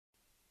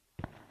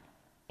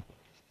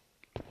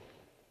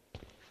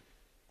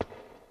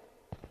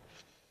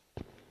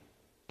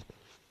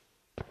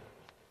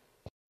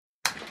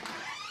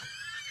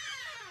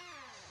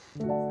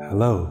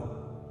Hello.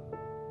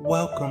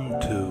 Welcome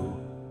to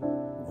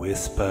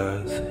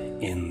Whispers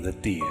in the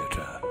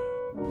Theater.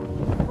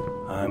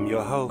 I'm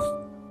your host,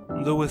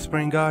 the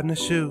Whispering Gardener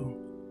Shoe,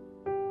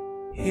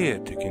 here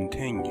to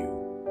continue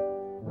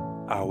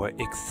our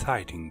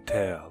exciting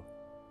tale.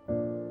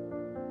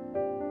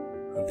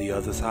 The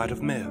Other Side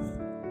of Myth,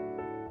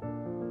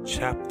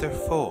 Chapter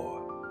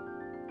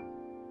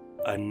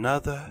 4,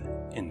 Another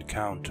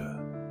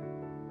Encounter.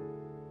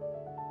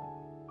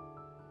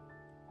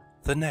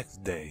 The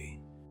next day,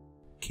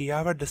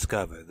 Kiara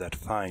discovered that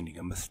finding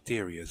a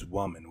mysterious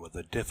woman was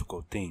a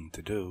difficult thing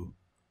to do.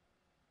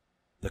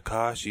 The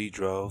car she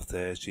drove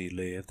said she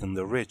lived in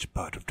the rich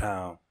part of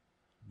town,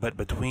 but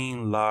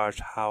between large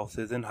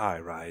houses and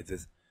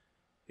high-rises,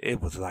 it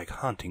was like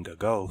hunting a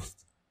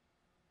ghost.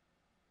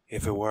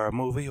 If it were a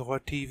movie or a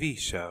TV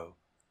show,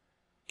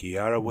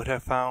 Kiara would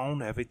have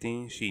found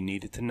everything she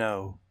needed to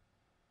know.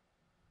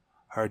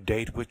 Her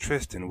date with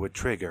Tristan would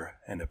trigger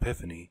an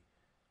epiphany,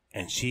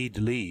 and she'd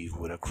leave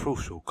with a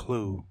crucial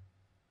clue.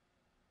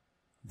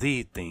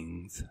 These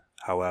things,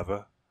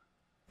 however,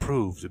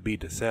 proved to be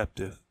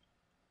deceptive.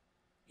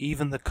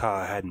 Even the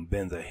car hadn't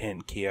been the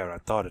hint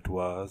Kiara thought it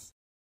was,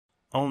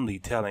 only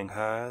telling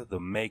her the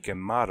make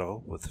and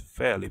model was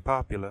fairly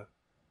popular.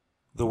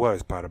 The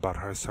worst part about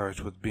her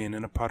search was being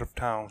in a part of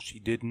town she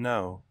didn't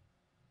know.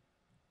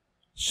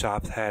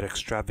 Shops had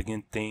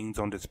extravagant things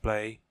on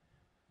display,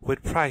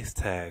 with price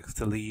tags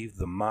to leave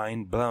the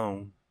mind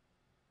blown.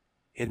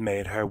 It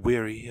made her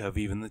weary of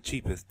even the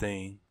cheapest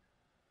thing,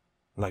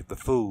 like the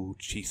food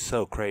she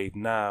so craved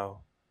now.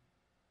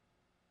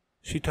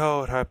 She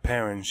told her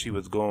parents she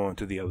was going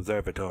to the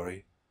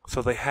observatory,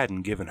 so they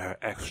hadn't given her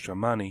extra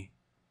money.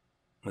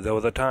 There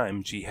was a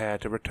time she had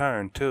to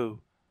return,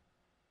 too,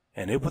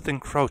 and it was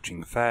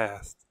encroaching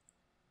fast.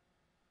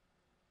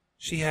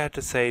 She had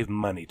to save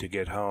money to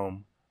get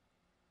home,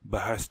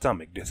 but her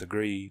stomach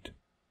disagreed.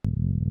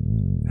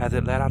 As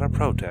it let out a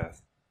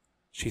protest,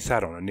 she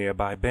sat on a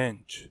nearby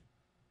bench.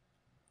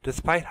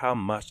 Despite how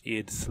much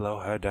it'd slow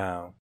her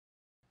down,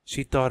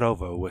 she thought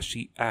over what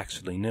she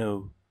actually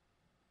knew.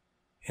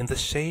 In the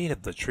shade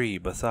of the tree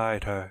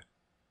beside her,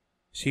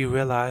 she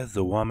realized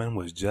the woman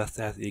was just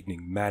as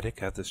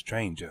enigmatic as the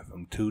stranger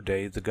from 2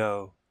 days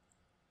ago.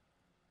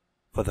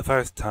 For the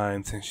first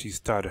time since she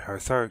started her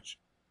search,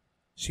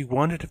 she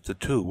wondered if the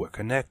two were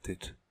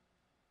connected.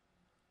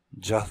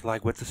 Just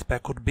like with the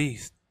speckled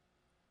beast,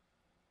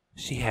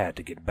 she had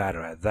to get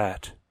better at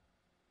that.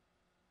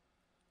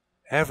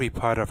 Every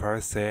part of her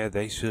said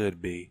they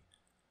should be,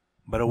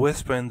 but a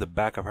whisper in the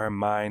back of her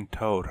mind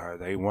told her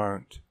they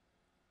weren't.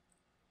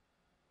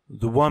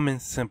 The woman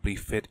simply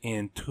fit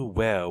in too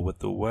well with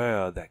the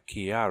world that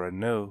Kiara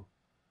knew.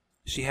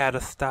 She had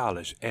a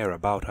stylish air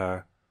about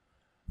her,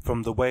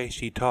 from the way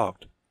she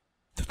talked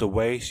to the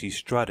way she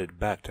strutted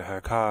back to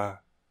her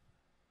car.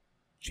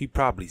 She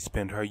probably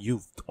spent her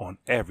youth on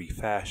every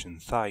fashion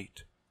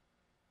site.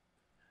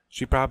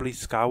 She probably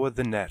scoured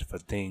the net for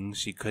things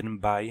she couldn't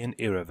buy in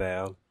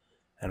Iravale,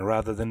 and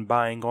rather than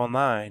buying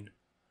online,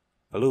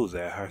 flew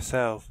there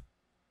herself.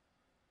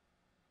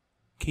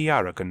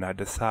 Kiara could not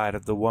decide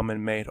if the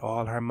woman made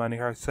all her money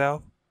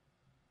herself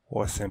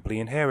or simply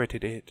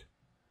inherited it,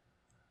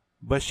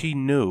 but she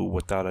knew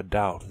without a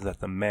doubt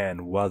that the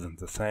man wasn't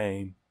the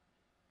same.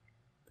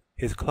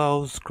 His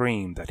clothes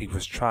screamed that he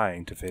was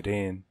trying to fit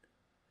in.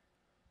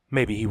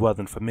 Maybe he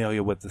wasn't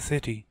familiar with the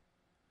city,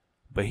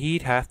 but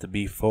he'd have to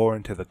be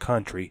foreign to the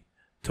country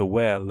to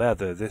wear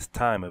leather this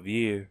time of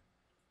year.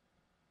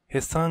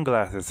 His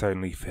sunglasses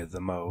certainly fit the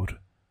mold,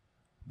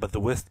 but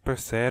the whisper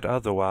said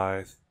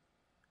otherwise.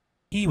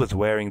 He was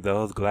wearing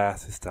those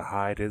glasses to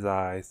hide his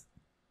eyes.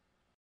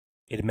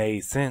 It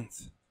made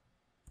sense.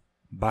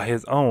 By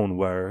his own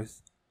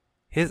words,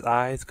 his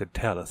eyes could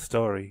tell a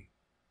story.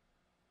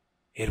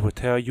 It would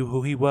tell you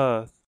who he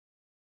was,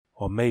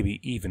 or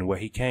maybe even where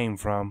he came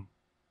from.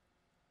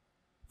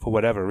 For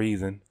whatever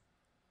reason,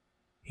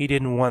 he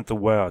didn't want the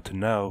world to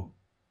know.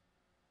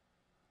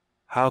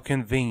 How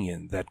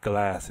convenient that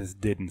glasses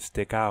didn't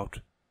stick out.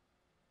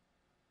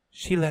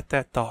 She let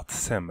that thought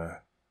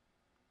simmer.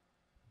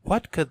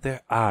 What could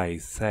their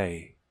eyes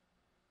say?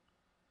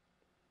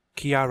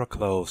 Kiara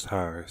closed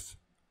hers.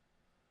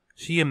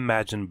 She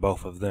imagined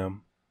both of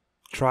them,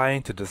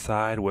 trying to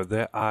decide what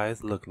their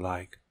eyes looked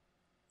like.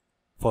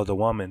 For the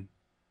woman,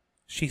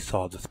 she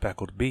saw the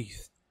speckled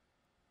beast.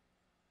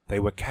 They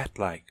were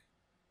cat-like,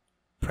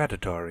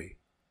 predatory.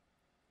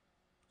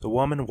 The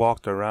woman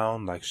walked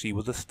around like she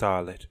was a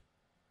starlet,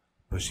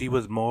 but she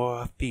was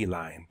more a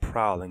feline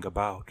prowling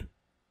about.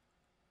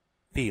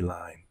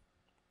 Feline.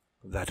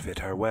 That fit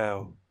her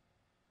well.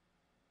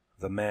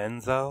 The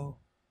man, though?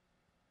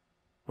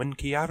 When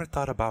Kiara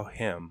thought about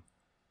him,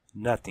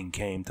 nothing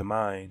came to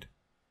mind.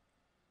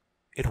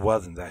 It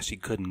wasn't that she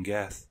couldn't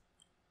guess.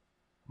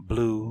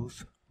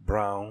 Blues,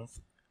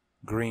 browns,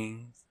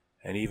 greens,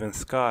 and even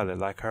scarlet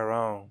like her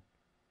own.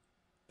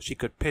 She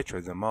could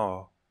picture them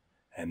all,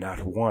 and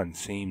not one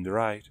seemed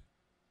right.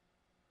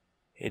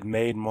 It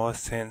made more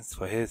sense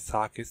for his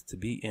sockets to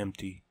be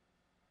empty.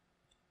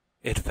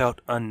 It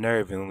felt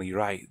unnervingly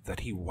right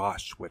that he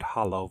watched with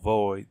hollow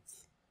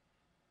voids.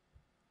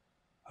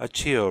 A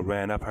chill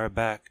ran up her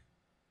back,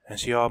 and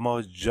she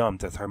almost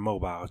jumped as her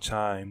mobile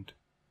chimed.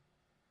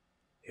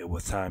 It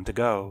was time to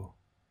go.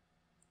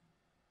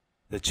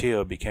 The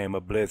chill became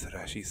a blizzard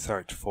as she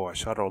searched for a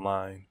shuttle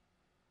line.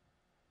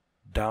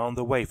 Down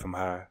the way from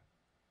her,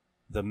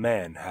 the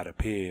man had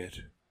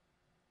appeared.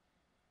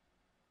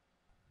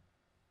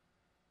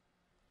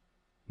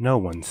 No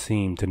one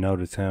seemed to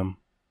notice him.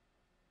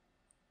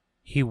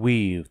 He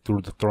weaved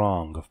through the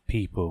throng of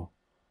people,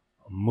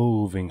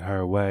 moving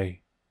her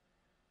way,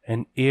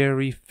 an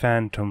eerie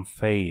phantom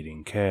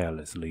fading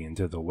carelessly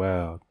into the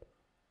world.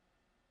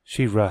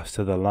 She rushed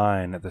to the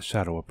line as the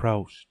shuttle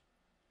approached.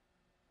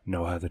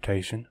 No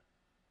hesitation,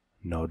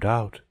 no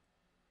doubt.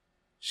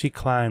 She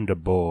climbed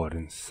aboard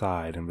and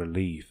sighed in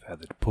relief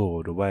as it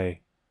pulled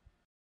away.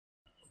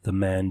 The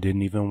man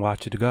didn't even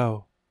watch it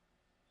go.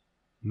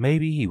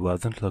 Maybe he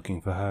wasn't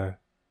looking for her.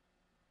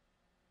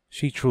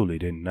 She truly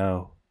didn't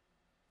know.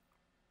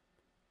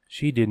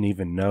 She didn't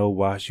even know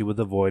why she was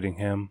avoiding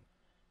him,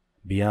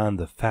 beyond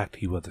the fact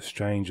he was a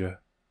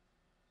stranger.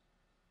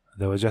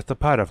 There was just a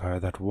part of her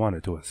that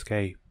wanted to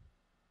escape.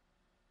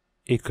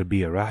 It could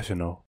be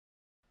irrational,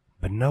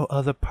 but no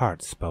other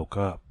part spoke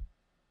up.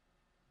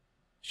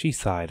 She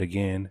sighed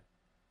again,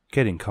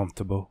 getting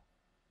comfortable.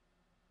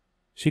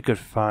 She could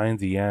find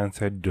the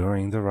answer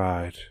during the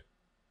ride.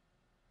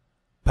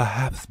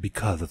 Perhaps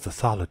because of the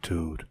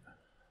solitude,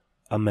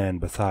 a man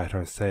beside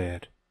her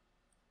said.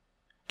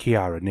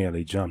 Kiara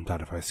nearly jumped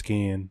out of her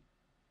skin.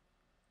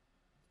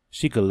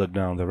 She could look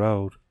down the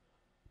road,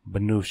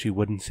 but knew she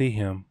wouldn't see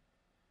him,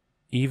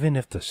 even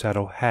if the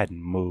shuttle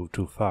hadn't moved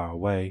too far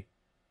away.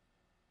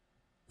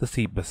 The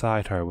seat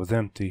beside her was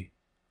empty,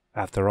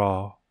 after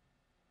all.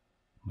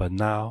 But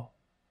now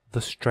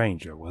the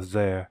stranger was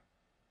there.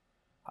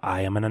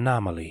 I am an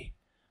anomaly,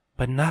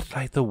 but not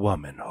like the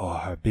woman or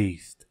her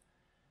beast.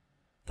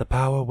 The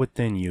power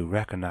within you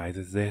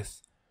recognizes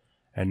this,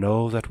 and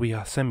knows that we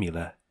are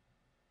similar.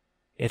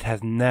 It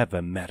has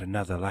never met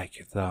another like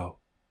it, though.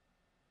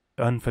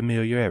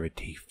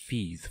 Unfamiliarity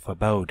feeds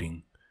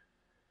foreboding.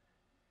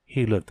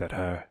 He looked at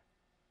her.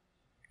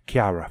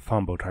 Kiara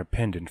fumbled her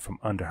pendant from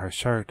under her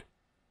shirt.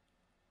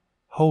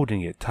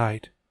 Holding it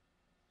tight,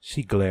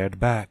 she glared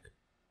back.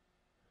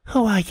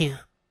 "Who are you?"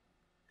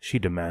 she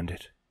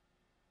demanded.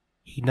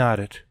 He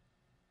nodded,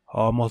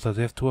 almost as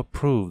if to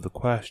approve the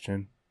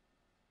question.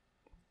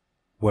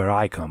 "Where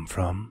I come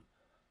from,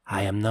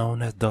 I am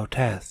known as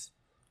Dortes.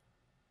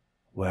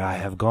 Where I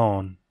have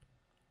gone,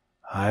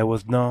 I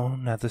was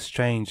known as a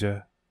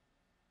stranger,"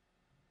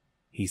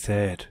 he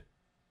said.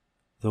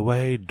 The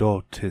way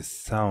Dortes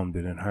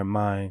sounded in her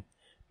mind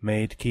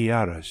made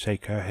Kiara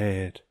shake her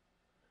head.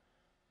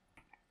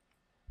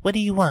 "What do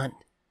you want?"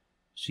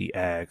 she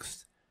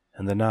asked,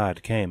 and the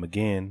nod came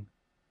again.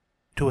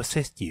 "To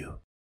assist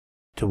you,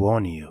 to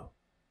warn you,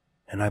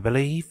 and I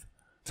believe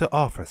to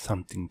offer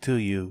something to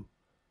you."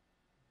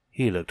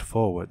 He looked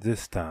forward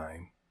this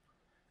time.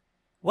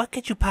 "What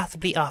could you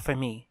possibly offer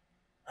me?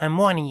 I'm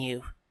warning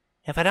you.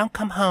 If I don't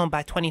come home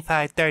by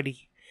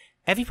 25:30,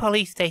 every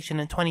police station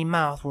in 20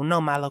 miles will know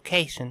my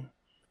location,"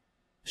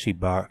 she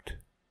barked.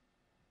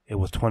 It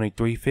was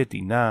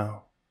 23:50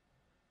 now.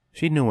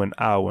 She knew an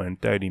hour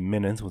and 30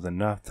 minutes was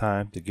enough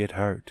time to get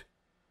hurt.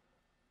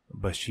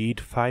 But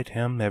she'd fight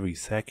him every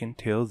second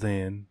till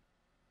then.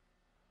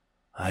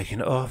 "I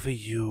can offer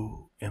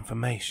you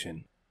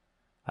information.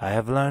 I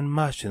have learned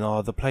much in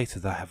all the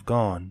places I have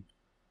gone."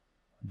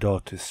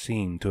 Dortes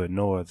seemed to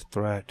ignore the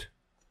threat.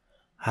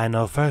 "I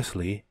know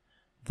firstly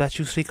that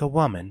you seek a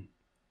woman,"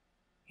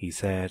 he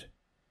said,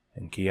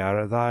 and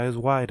Kiara's eyes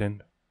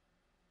widened.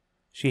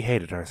 She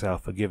hated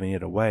herself for giving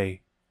it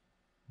away,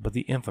 but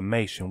the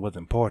information was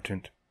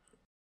important.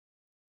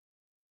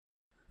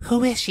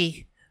 "Who is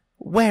she?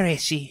 Where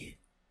is she?"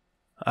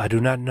 "I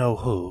do not know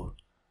who,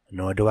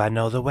 nor do I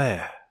know the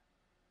where."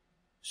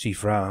 She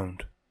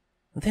frowned.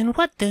 "Then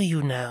what do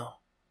you know?"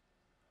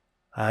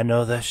 "I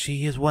know that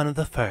she is one of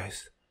the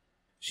first.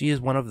 She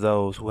is one of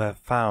those who have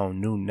found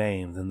new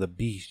names in the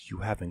beasts you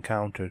have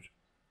encountered.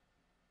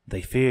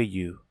 They fear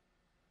you,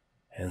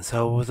 and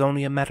so it was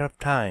only a matter of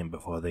time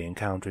before they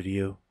encountered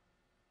you."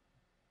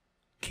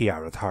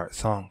 Kiara's heart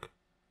sunk.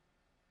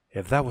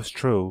 If that was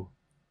true,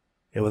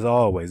 it was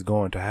always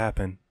going to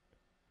happen.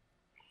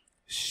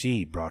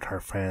 She brought her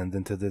friends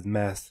into this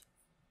mess.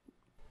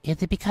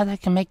 "Is it because I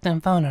can make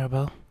them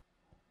vulnerable?"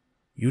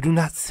 "You do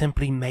not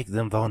simply make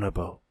them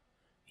vulnerable.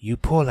 You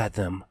pull at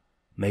them,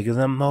 making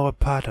them more a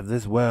part of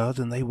this world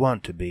than they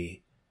want to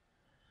be."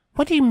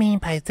 "What do you mean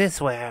by this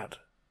world?"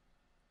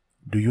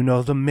 "Do you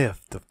know the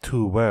myth of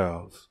two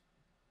worlds?"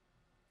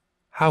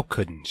 How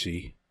couldn't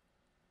she?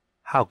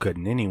 How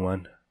couldn't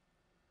anyone?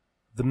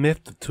 The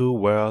myth of two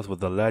worlds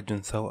was a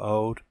legend so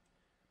old,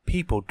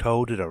 people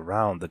told it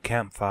around the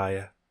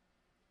campfire.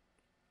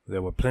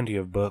 There were plenty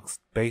of books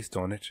based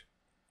on it,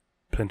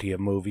 plenty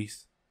of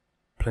movies,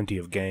 plenty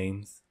of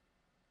games.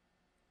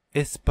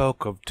 It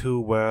spoke of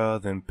two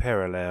worlds in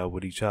parallel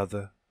with each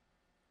other.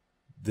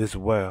 This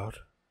world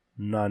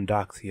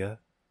Nondoxia,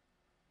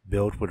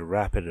 built with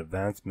rapid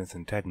advancements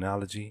in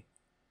technology,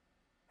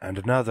 and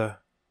another,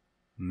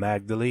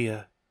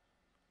 Magdalia,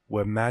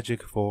 where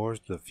magic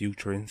forged the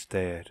future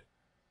instead.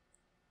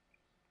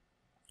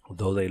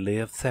 Though they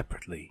live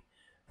separately,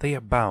 they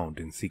are bound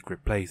in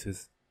secret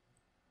places.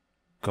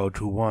 Go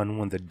to one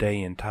when the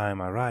day and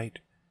time are right,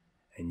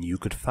 and you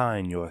could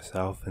find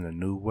yourself in a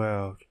new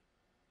world.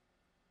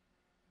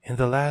 In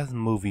the last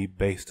movie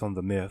based on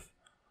the myth,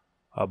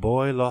 a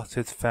boy lost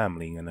his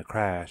family in a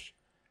crash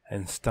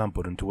and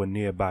stumbled into a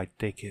nearby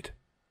thicket.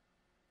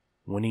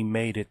 When he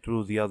made it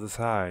through the other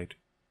side,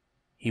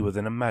 he was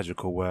in a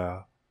magical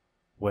world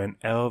where an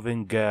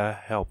elven girl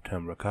helped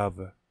him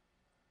recover.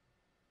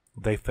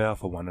 They fell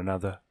for one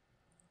another,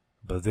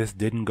 but this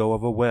didn't go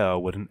over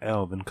well with an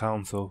elven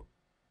council.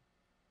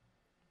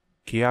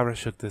 Kiara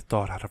shook this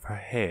thought out of her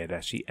head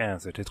as she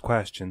answered his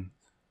question.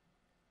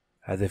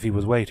 As if he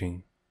was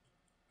waiting,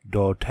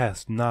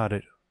 Dortest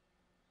nodded.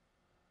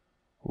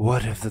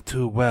 What if the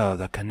two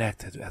worlds are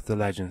connected, as the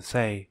legends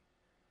say,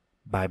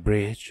 by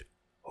bridge,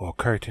 or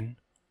curtain,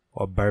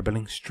 or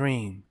burbling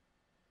stream?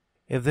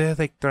 If there's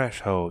a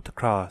threshold to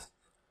cross,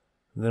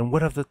 then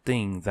what of the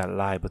things that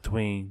lie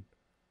between,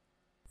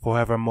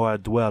 forevermore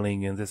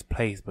dwelling in this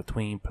place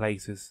between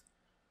places?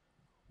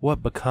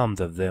 What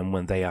becomes of them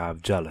when they are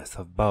jealous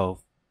of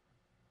both?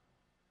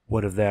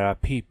 What if there are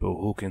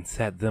people who can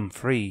set them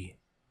free?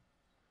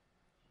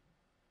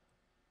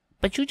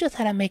 But you just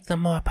had to make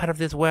them more a part of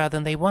this world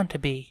than they want to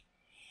be.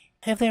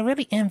 If they're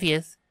really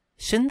envious,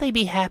 shouldn't they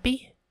be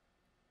happy?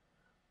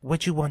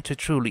 Would you want to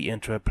truly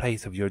enter a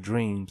place of your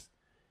dreams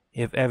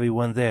if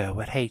everyone there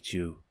would hate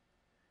you?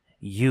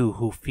 You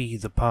who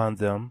feeds upon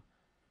them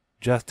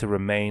just to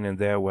remain in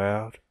their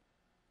world?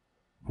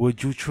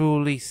 Would you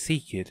truly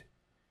seek it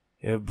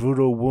if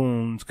brutal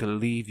wounds could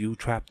leave you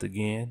trapped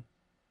again?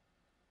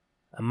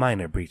 A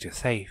minor breach is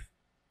safe,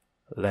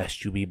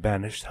 lest you be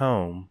banished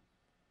home.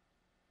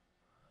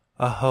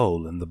 A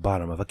hole in the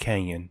bottom of a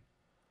canyon,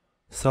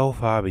 so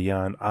far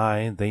beyond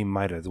eye they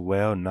might as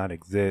well not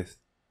exist.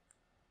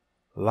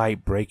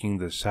 Light breaking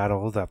the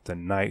shadows after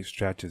night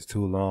stretches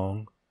too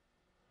long.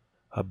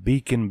 A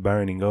beacon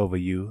burning over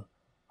you,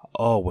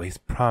 always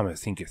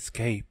promising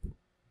escape.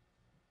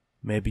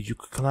 Maybe you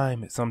could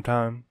climb it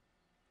sometime.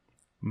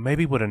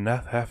 Maybe with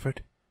enough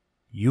effort,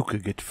 you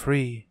could get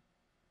free.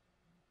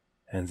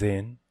 And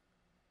then,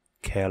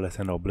 careless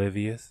and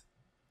oblivious,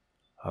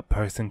 a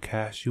person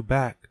casts you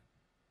back.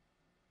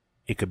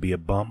 It could be a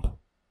bump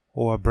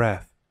or a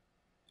breath,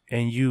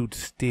 and you'd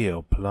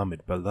still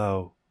plummet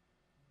below.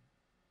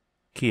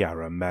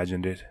 Kiara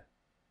imagined it,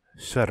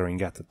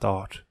 shuddering at the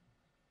thought.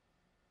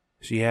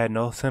 She had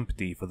no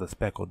sympathy for the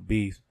speckled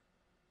beast,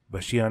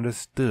 but she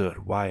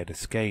understood why it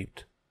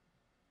escaped.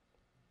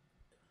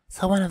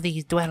 So one of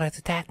these dwellers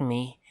attacked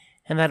me,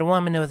 and that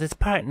woman was his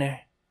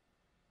partner?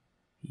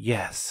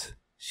 Yes,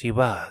 she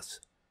was,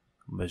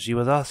 but she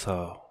was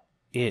also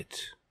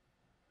it.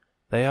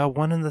 They are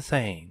one and the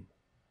same.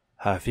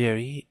 Her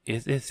fury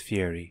is its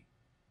fury.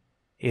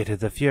 It is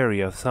the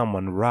fury of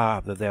someone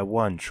robbed of their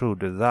one true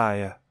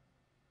desire.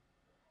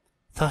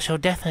 So she'll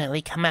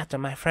definitely come after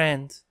my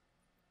friends.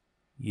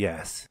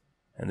 Yes,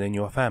 and then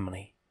your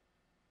family.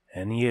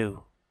 And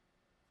you.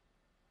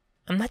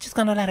 I'm not just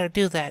gonna let her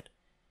do that.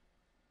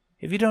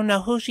 If you don't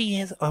know who she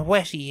is or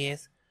where she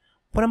is,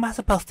 what am I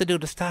supposed to do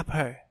to stop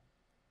her?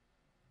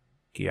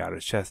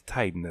 Kiara's chest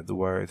tightened as the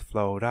words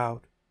flowed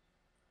out.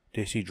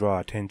 Did she draw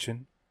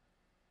attention?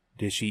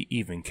 Did she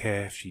even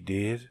care if she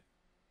did?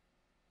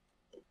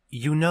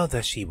 You know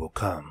that she will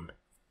come.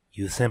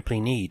 You simply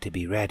need to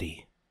be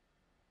ready.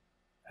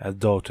 As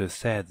Dortest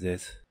said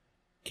this,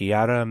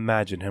 Kiara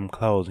imagined him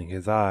closing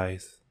his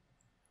eyes.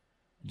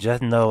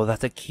 Just know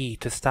that the key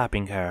to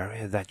stopping her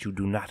is that you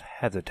do not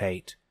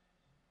hesitate.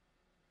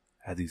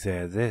 As he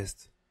said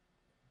this,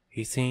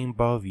 he seemed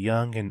both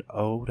young and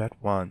old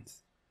at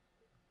once.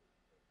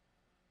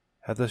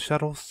 As the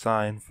shuttle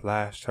sign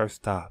flashed her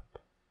stop,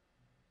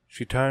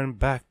 she turned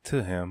back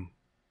to him.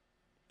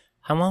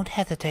 I won't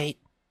hesitate.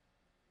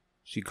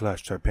 She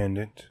clutched her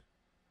pendant.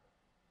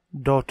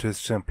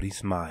 Dortest simply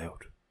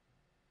smiled.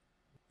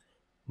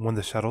 When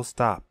the shuttle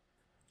stopped,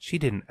 she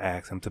didn't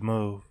ask him to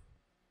move.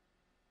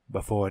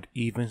 Before it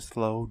even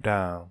slowed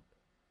down,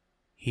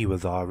 he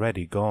was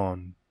already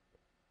gone.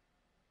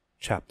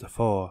 Chapter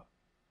 4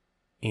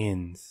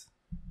 ends.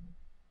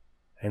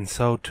 And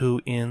so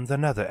too ends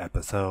another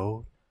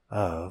episode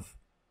of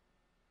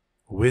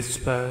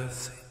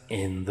Whispers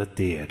in the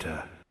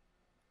Theater.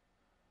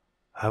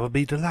 I would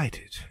be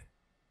delighted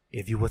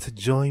if you were to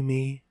join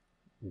me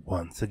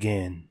once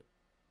again.